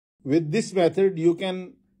With this method, you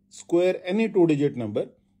can square any two-digit number.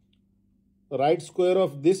 Write square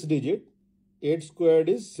of this digit. 8 squared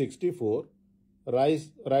is 64.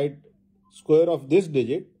 Write square of this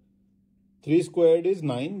digit. 3 squared is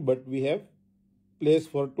 9, but we have place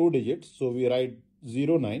for two digits, so we write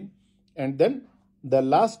 0, 9. And then the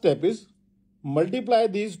last step is multiply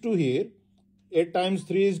these two here. 8 times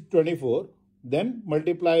 3 is 24. Then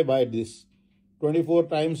multiply by this. 24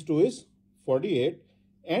 times 2 is 48.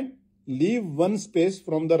 And leave one space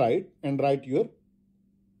from the right and write your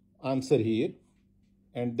answer here.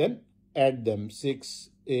 And then add them. 6,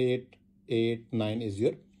 8, 8, 9 is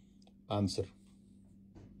your answer.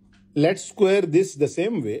 Let's square this the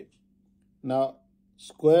same way. Now,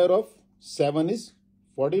 square of 7 is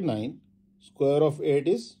 49. Square of 8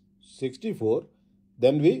 is 64.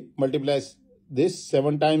 Then we multiply this.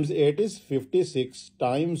 7 times 8 is 56.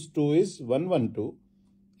 Times 2 is 112.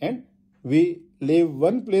 And we leave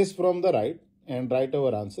one place from the right and write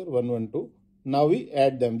our answer 112. Now we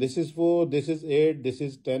add them. This is 4, this is 8, this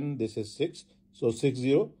is 10, this is 6. So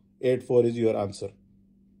 6084 is your answer.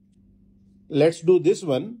 Let's do this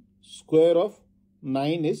one. Square of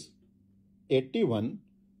 9 is 81.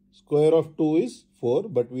 Square of 2 is 4,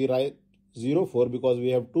 but we write 04 because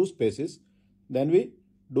we have two spaces. Then we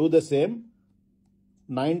do the same.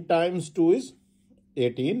 9 times 2 is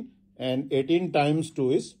 18 and 18 times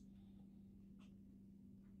 2 is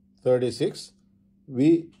 36.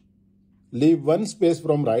 We leave one space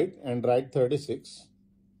from right and write 36.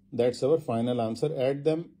 That's our final answer. Add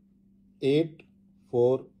them.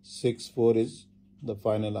 8464 is the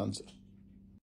final answer.